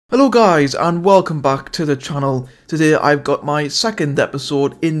Hello guys and welcome back to the channel. Today I've got my second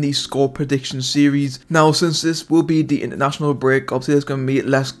episode in the score prediction series. Now since this will be the international break, obviously there's going to be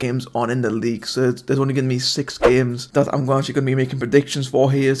less games on in the league, so there's only going to be 6 games that I'm actually going to be making predictions for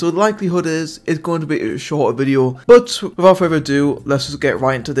here. So the likelihood is it's going to be a shorter video, but without further ado, let's just get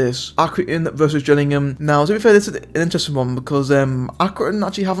right into this. Accrington versus Gillingham. Now to be fair, this is an interesting one because Accrington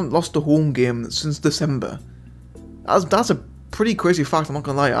actually haven't lost a home game since December. That's a pretty crazy fact, I'm not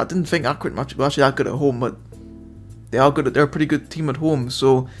gonna lie. I didn't think Accrington were actually that good at home, but they are good. They're a pretty good team at home,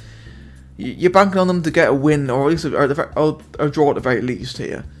 so you're banking on them to get a win, or at least a draw at the very least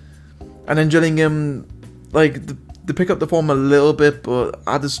here. And then Gillingham, like they pick up the form a little bit, but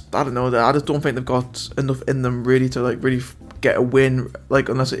I don't know. I just don't think they've got enough in them really to really get a win, like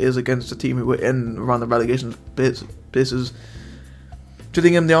unless it is against a team who were in around the relegation places.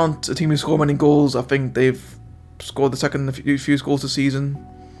 Gillingham, they aren't a team who score many goals. I think they've scored the second fewest goals this season.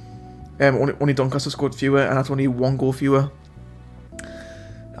 Only Doncaster scored fewer, and that's only 1 goal fewer.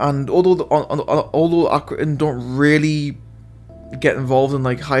 And although Accrington don't really get involved in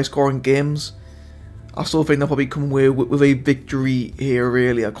like high scoring games, I still think they'll probably come away with a victory here.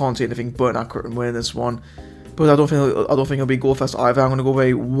 Really, I can't see anything but an Accrington winning this one. But I don't think it'll be goal fest either. I'm going to go with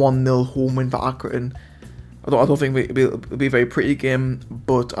a 1-0 home win for Accrington. I don't think it'll be a very pretty game,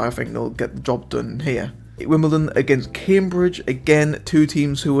 but I think they'll get the job done here. Wimbledon against Cambridge, again 2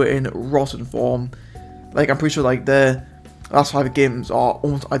 teams who are in rotten form. Like I'm pretty sure like their last 5 games are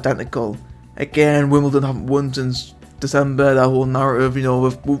almost identical. Again, Wimbledon haven't won since December. That whole narrative, you know,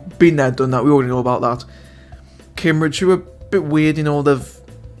 we've been there, done that. We already know about that. Cambridge, who are a bit weird, you know, they've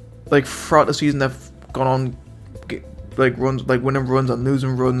like throughout the season they've gone on like runs, like winning runs and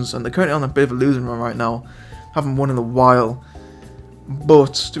losing runs, and they're currently on a bit of a losing run right now. Haven't won in a while.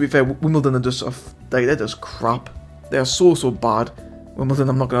 But to be fair, Wimbledon are just they're just crap. They're so bad. Wimbledon,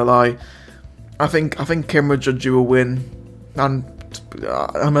 I'm not gonna lie. I think Cambridge are due a win, and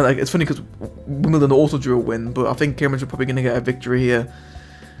I mean like it's funny because Wimbledon also drew a win, but I think Cambridge are probably gonna get a victory here.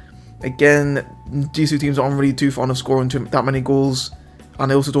 Again, these 2 teams aren't really too fond of scoring that many goals,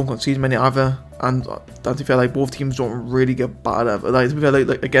 and they also don't concede many either. And to be fair, like both teams don't really get bad at it. Like to be fair,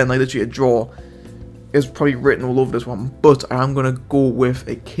 like again, like literally a draw is probably written all over this one, but I'm going to go with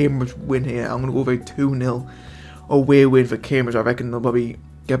a Cambridge win here. I'm going to go with a 2-0 away win for Cambridge. I reckon they'll probably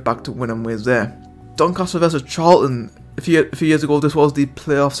get back to winning ways there. Doncaster versus Charlton. A few years ago, this was the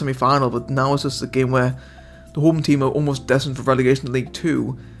playoff semi-final, but now it's just a game where the home team are almost destined for relegation to League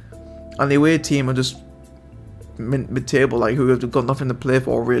 2, and the away team are just mid-table, like who have got nothing to play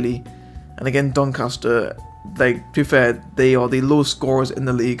for really. And again, Doncaster, like to be fair, they are the lowest scorers in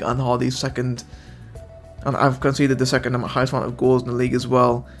the league and are the second. And I've conceded the second highest amount of goals in the league as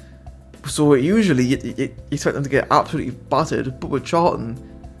well. So usually you expect them to get absolutely battered, but with Charlton,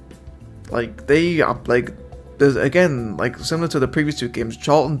 like they are like, there's again like similar to the previous 2 games,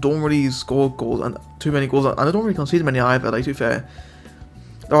 Charlton don't really score goals and too many goals, and they don't really concede many either. Like to be fair,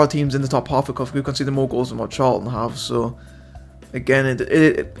 there are teams in the top half who concede more goals than what Charlton have. So again,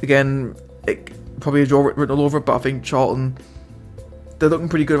 it probably a draw written all over it, but I think Charlton, they're looking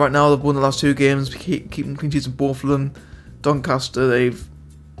pretty good right now. They've won the last 2 games, keeping clean sheets in both of them. Doncaster,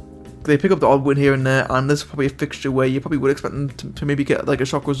 they pick up the odd win here and there, and this is probably a fixture where you probably would expect them to maybe get like a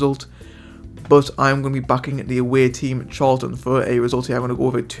shock result. But I'm going to be backing the away team, Charlton, for a result here. I'm going to go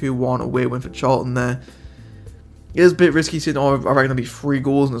with a 2-1 away win for Charlton there. It is a bit risky saying, oh, I reckon there'll be 3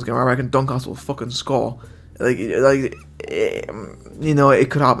 goals in this game. I reckon Doncaster will fucking score. You know, it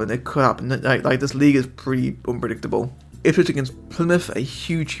could happen. It could happen. Like this league is pretty unpredictable. Ipswich against Plymouth, a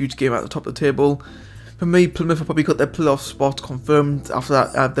huge game at the top of the table. For me, Plymouth have probably got their playoff spot confirmed after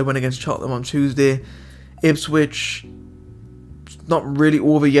that they win against Cheltenham on Tuesday. Ipswich, not really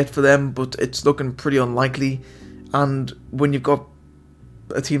over yet for them, but it's looking pretty unlikely. And when you've got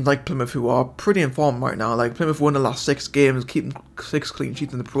a team like Plymouth who are pretty in form right now, like Plymouth won the last 6 games, keeping 6 clean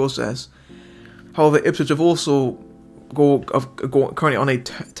sheets in the process. However, Ipswich have also currently on a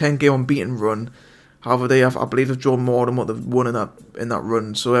 10-game unbeaten run. However, I believe they've drawn more than what they've won in that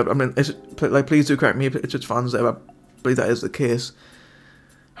run. So I mean, please do correct me, Ipswich fans there. I believe that is the case.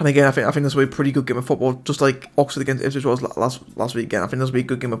 And again, I think this will be a pretty good game of football, just like Oxford against Ipswich was last weekend. I think this will be a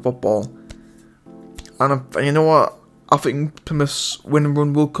good game of football. And you know what? I think Plymouth's winning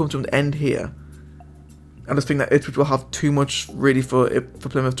run will come to an end here. I just think that Ipswich will have too much really for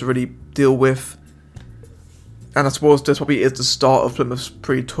Plymouth to really deal with. And I suppose this probably is the start of Plymouth's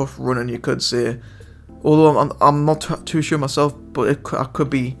pretty tough run, and you could say. Although I'm not too sure myself, but it could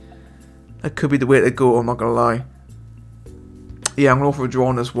be the way to go. I'm not gonna lie. Yeah, I'm going to go for a draw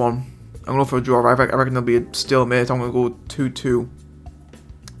on this one. I'm going to go for a draw. I reckon there'll be a stalemate. I'm going to go 2-2.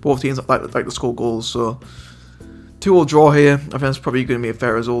 Both teams like to score goals, so 2-2 draw here. I think that's probably going to be a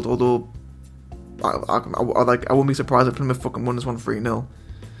fair result, although I wouldn't be surprised if Plymouth fucking won this one 3-0.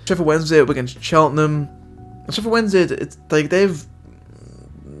 Sheffield Wednesday up against Cheltenham. Sheffield Wednesday, it's like they've,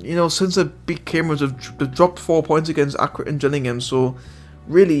 you know, since they beat Cambridge, they've dropped 4 points against Accrington and Gillingham, so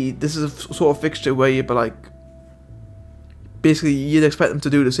really this is a sort of fixture where you'd be like, basically you'd expect them to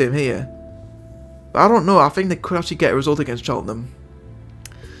do the same here. But I don't know, I think they could actually get a result against Cheltenham.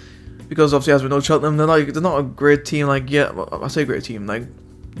 Because obviously, as we know, Cheltenham, they're not a great team. Like, yeah, I say great team. Like,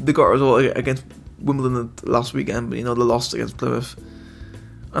 they got a result against Wimbledon last weekend, but you know they lost against Plymouth.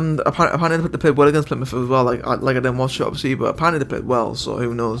 And apparently they played well against Plymouth as well. Like I didn't watch it obviously, but apparently they played well. So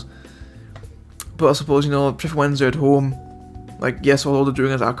who knows? But I suppose, you know, Sheffield Wednesday at home. Like, yes, although they're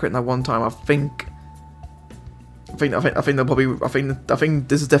doing it at Accrington at one time, I think they'll probably. I think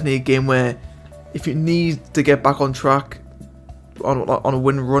this is definitely a game where if you need to get back on track on a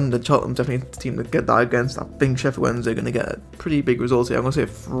win run, then Cheltenham's definitely the team to get that against. I think Sheffield Wednesday are going to get a pretty big result here. I'm going to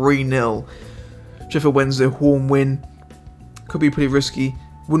say 3-0. Sheffield Wednesday home win. Could be pretty risky.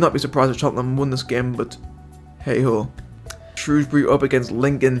 Would not be surprised if Cheltenham won this game, but hey ho. Shrewsbury up against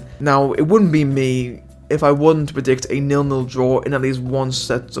Lincoln. Now, it wouldn't be me if I wasn't to predict a 0-0 draw in at least one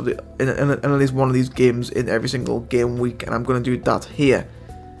set of in at least one of these games in every single game week, and I'm going to do that here.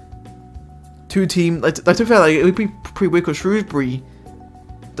 Two teams, like to be fair, like, it would be pretty weird because Shrewsbury,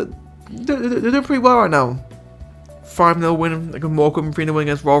 they're doing pretty well right now. 5-0 win against Morecambe, 3-0 win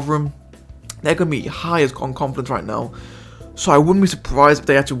against Rotherham. They're going to be high on confidence right now. So I wouldn't be surprised if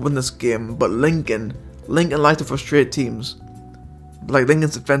they actually win this game. But Lincoln like to frustrate teams. Like,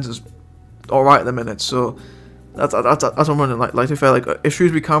 Lincoln's defense is alright at the minute, so that's what I'm running. Like to be fair, like, if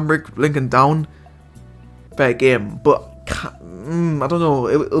Shrewsbury can break Lincoln down, fair game. But I don't know.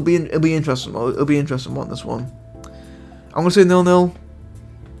 It'll be interesting. It'll be interesting on this one. I'm gonna say 0-0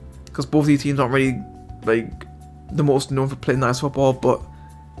 because both these teams aren't really like the most known for playing nice football. But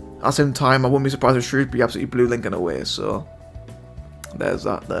at the same time, I wouldn't be surprised if Shrewsbury absolutely blew Lincoln away. So there's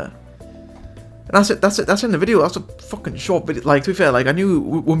that there. And that's it. That's in the video. That's a fucking short video. Like, to be fair, like, I knew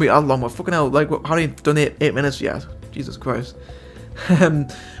it wouldn't be as long, but fucking hell, like, how many done 8 minutes yet? Jesus Christ. But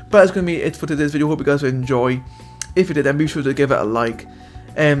that's gonna be it for today's video. Hope you guys enjoy. If you did, then be sure to give it a like.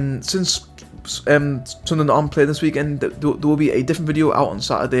 Since something that I'm playing this weekend, there will be a different video out on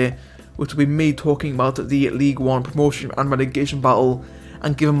Saturday, which will be me talking about the League One promotion and relegation battle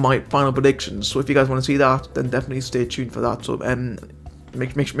and giving my final predictions. So if you guys want to see that, then definitely stay tuned for that. So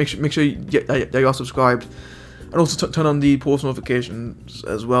make sure you are subscribed, and also turn on the post notifications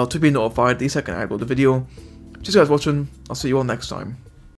as well to be notified the second I upload the video. Just guys watching. I'll see you all next time.